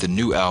revealed that the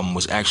new album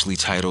was actually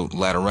titled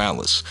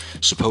Lateralus,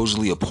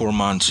 supposedly a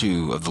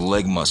portmanteau of the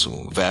leg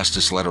muscle,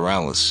 vastus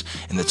lateralis,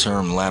 and the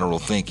term lateral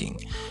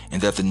thinking,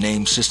 and that the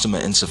name Systema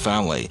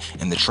Encephalae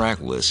and the track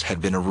list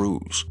had been a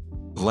ruse.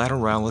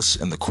 Lateralus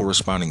and the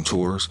corresponding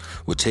tours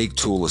would take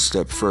Tool a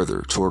step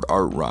further toward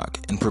art rock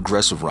and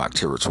progressive rock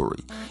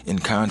territory, in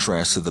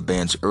contrast to the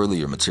band's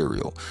earlier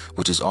material,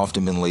 which has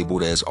often been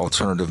labeled as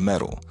alternative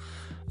metal.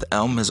 The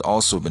album has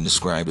also been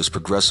described as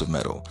progressive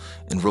metal,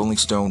 and Rolling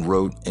Stone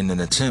wrote in an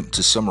attempt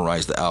to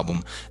summarize the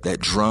album that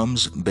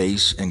drums,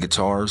 bass, and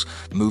guitars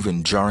move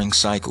in jarring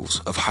cycles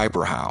of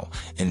hyperhowl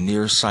and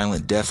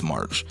near-silent death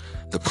march.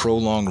 The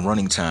prolonged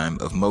running time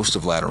of most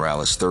of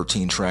Lateralus'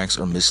 13 tracks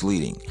are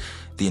misleading.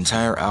 The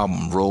entire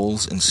album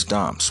rolls and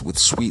stomps with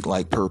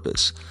sweet-like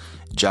purpose.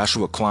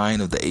 Joshua Klein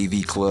of the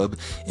AV Club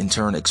in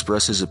turn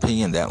expressed his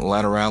opinion that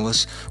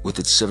Lateralus, with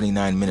its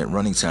 79-minute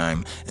running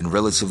time and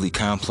relatively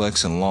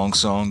complex and long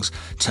songs,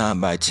 topped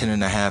by a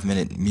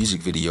 10.5-minute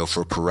music video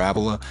for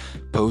Parabola,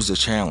 posed a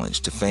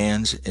challenge to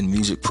fans and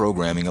music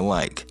programming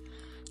alike.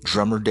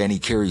 Drummer Danny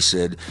Carey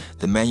said,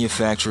 "The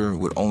manufacturer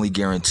would only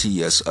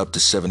guarantee us up to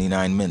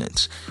 79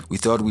 minutes. We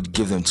thought we'd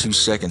give them 2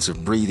 seconds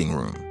of breathing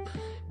room."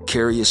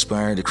 Carey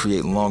aspired to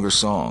create longer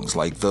songs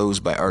like those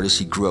by artists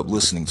he grew up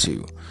listening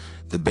to.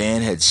 The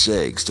band had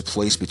segs to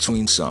place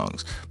between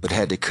songs, but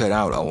had to cut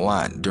out a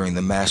lot during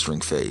the mastering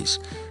phase.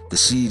 The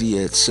CD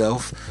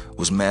itself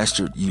was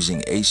mastered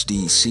using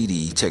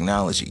HD-CD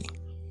technology.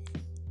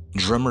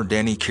 Drummer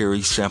Danny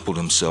Carey sampled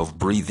himself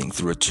breathing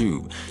through a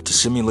tube to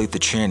simulate the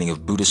chanting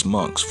of Buddhist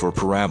monks for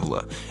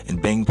Parabola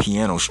and banged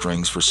piano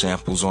strings for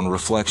samples on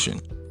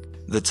Reflection.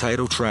 The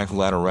title track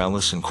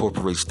Lateralus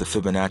incorporates the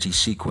Fibonacci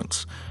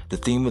sequence. The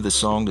theme of the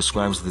song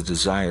describes the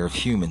desire of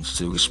humans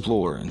to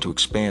explore and to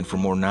expand for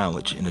more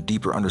knowledge and a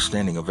deeper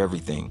understanding of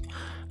everything.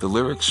 The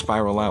lyrics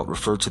Spiral Out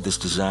refer to this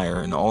desire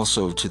and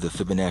also to the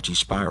Fibonacci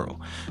spiral,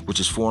 which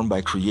is formed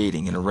by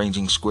creating and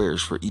arranging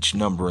squares for each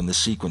number in the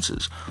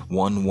sequences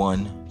 1,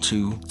 1,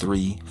 2,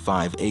 3,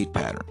 5, 8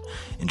 pattern,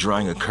 and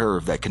drawing a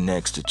curve that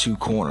connects to 2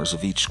 corners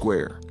of each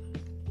square.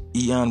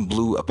 Eon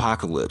Blue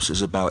Apocalypse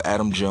is about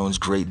Adam Jones'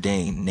 Great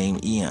Dane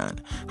named Eon,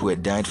 who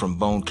had died from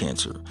bone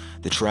cancer.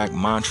 The track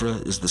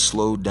Mantra is the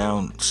slowed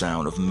down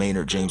sound of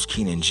Maynard James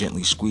Keenan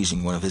gently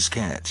squeezing one of his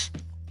cats.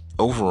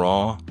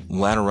 Overall,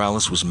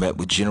 Lateralus was met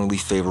with generally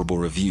favorable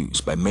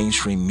reviews by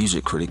mainstream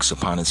music critics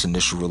upon its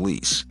initial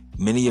release.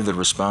 Many of the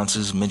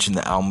responses mentioned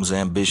the album's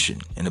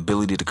ambition and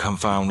ability to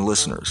confound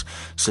listeners,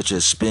 such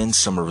as Spin's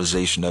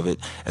summarization of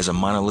it as a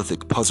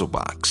monolithic puzzle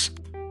box.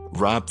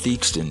 Rob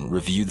Theakston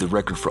reviewed the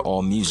record for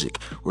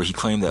AllMusic, where he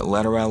claimed that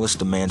Lateralus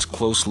demands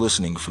close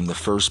listening from the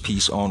first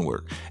piece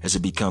onward, as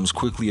it becomes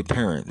quickly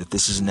apparent that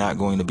this is not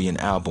going to be an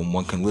album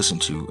one can listen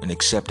to and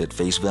accept at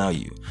face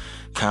value.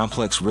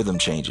 Complex rhythm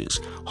changes,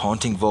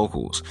 haunting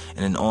vocals,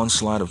 and an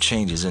onslaught of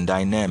changes and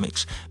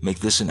dynamics make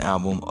this an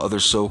album other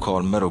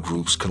so-called metal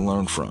groups can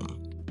learn from.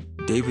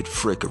 David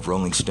Fricke of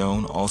Rolling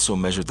Stone also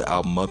measured the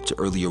album up to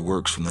earlier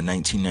works from the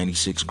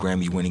 1996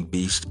 Grammy-winning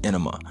beast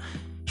Enema.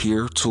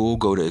 Here, Tool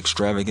go to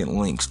extravagant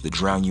lengths that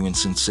drown you in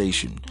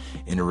sensation.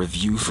 In a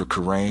review for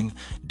Kerrang!,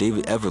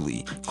 David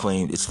Everly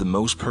claimed it's the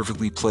most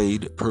perfectly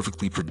played,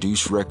 perfectly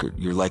produced record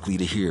you're likely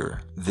to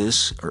hear,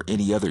 this or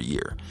any other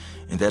year,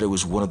 and that it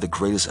was one of the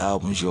greatest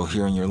albums you'll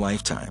hear in your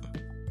lifetime.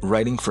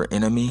 Writing for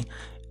Enemy,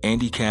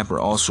 Andy Capper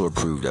also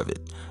approved of it.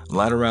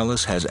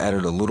 Lateralus has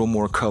added a little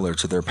more color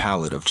to their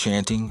palette of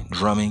chanting,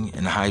 drumming,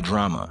 and high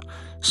drama.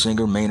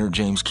 Singer Maynard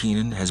James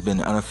Keenan has been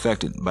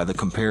unaffected by the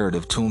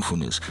comparative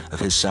tunefulness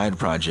of his side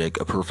project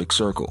A Perfect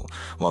Circle,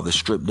 while the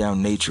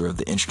stripped-down nature of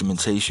the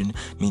instrumentation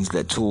means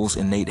that Tool's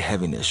innate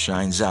heaviness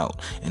shines out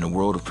in a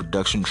world of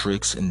production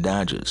tricks and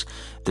dodges.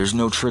 There's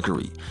no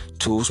trickery.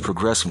 Tool's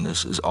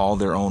progressiveness is all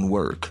their own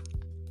work.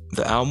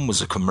 The album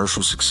was a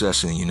commercial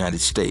success in the United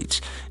States,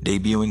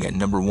 debuting at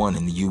number 1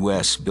 in the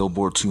U.S.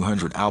 Billboard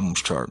 200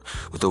 albums chart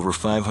with over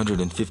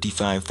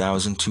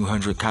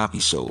 555,200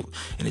 copies sold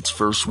in its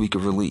first week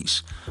of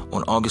release.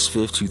 On August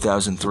 5,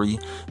 2003,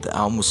 the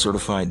album was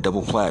certified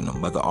double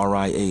platinum by the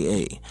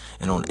RIAA,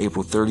 and on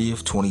April 30,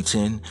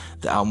 2010,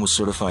 the album was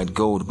certified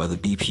gold by the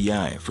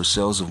BPI for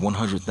sales of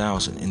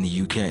 100,000 in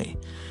the UK.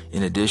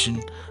 In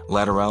addition,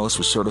 Lateralus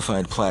was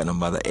certified platinum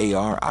by the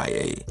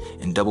ARIA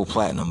and double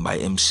platinum by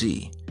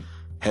MC.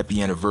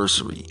 Happy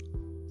anniversary,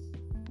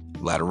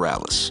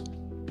 Lateralus.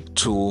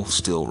 Tool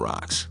still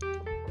rocks.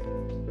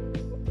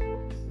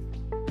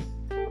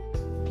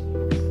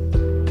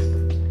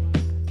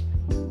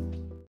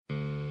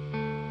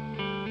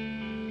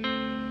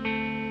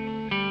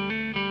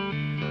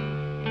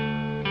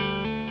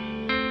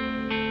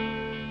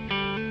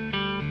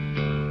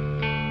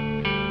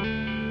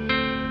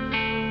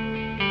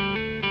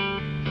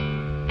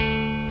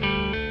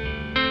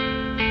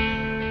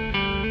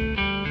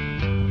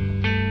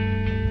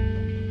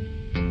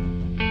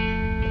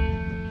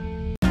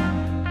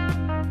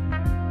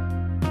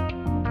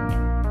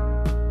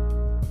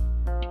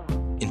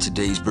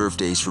 Today's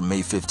birthdays for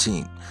May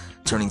 15th.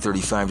 Turning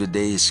 35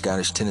 today is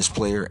Scottish tennis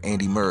player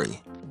Andy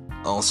Murray.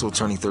 Also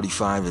turning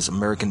 35 is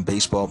American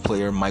baseball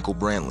player Michael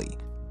Brantley.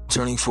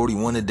 Turning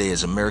 41 today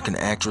is American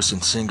actress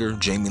and singer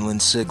Jamie Lynn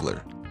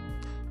Sigler.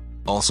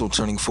 Also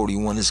turning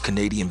 41 is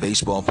Canadian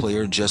baseball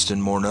player Justin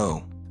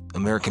Morneau.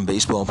 American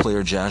baseball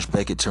player Josh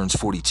Beckett turns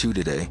 42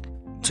 today.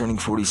 Turning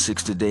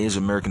 46 today is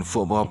American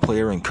football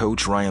player and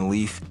coach Ryan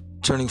Leaf.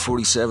 Turning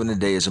 47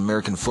 today is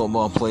American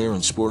football player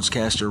and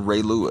sportscaster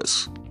Ray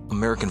Lewis.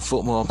 American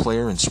football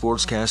player and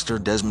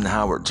sportscaster Desmond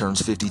Howard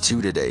turns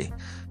 52 today.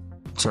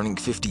 Turning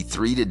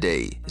 53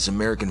 today is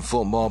American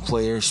football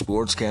player,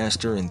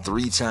 sportscaster, and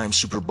 3-time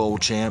Super Bowl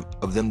champ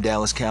of them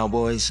Dallas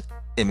Cowboys,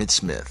 Emmitt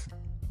Smith.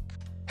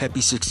 Happy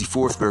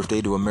 64th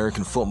birthday to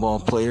American football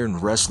player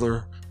and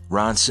wrestler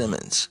Ron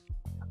Simmons.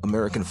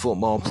 American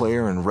football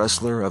player and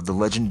wrestler of the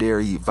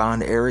legendary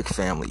Von Erich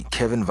family,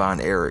 Kevin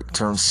Von Erich,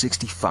 turns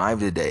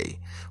 65 today.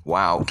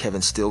 Wow,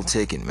 Kevin's still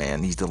ticking,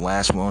 man. He's the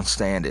last one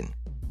standing.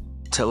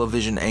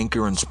 Television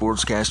anchor and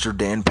sportscaster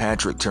Dan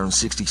Patrick turns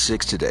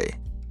 66 today.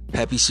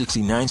 Happy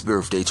 69th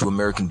birthday to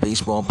American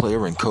baseball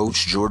player and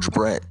coach George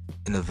Brett.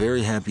 And a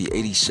very happy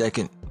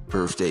 82nd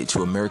birthday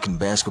to American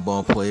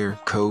basketball player,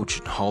 coach,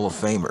 and Hall of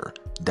Famer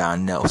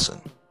Don Nelson.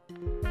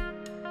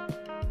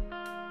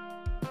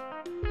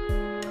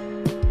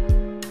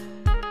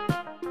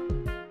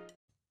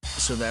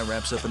 So that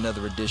wraps up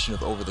another edition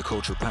of Over the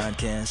Culture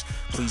Podcast.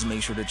 Please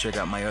make sure to check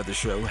out my other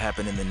show,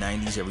 Happen in the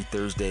 90s, every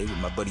Thursday with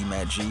my buddy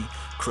Matt G,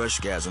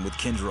 Crushgasm with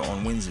Kendra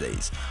on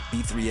Wednesdays,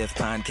 B3F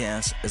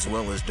Podcast, as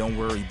well as Don't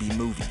Worry, Be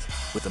Movies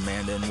with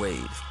Amanda and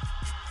Wade.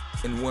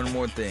 And one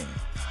more thing,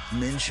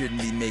 men shouldn't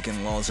be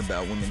making laws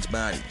about women's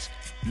bodies.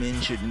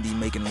 Men shouldn't be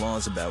making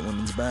laws about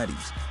women's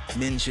bodies.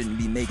 Men shouldn't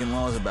be making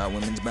laws about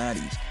women's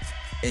bodies.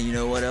 And you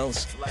know what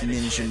else?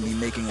 Men shouldn't be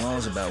making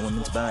laws about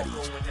women's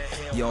bodies.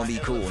 Y'all be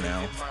cool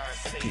now.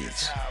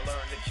 Peace.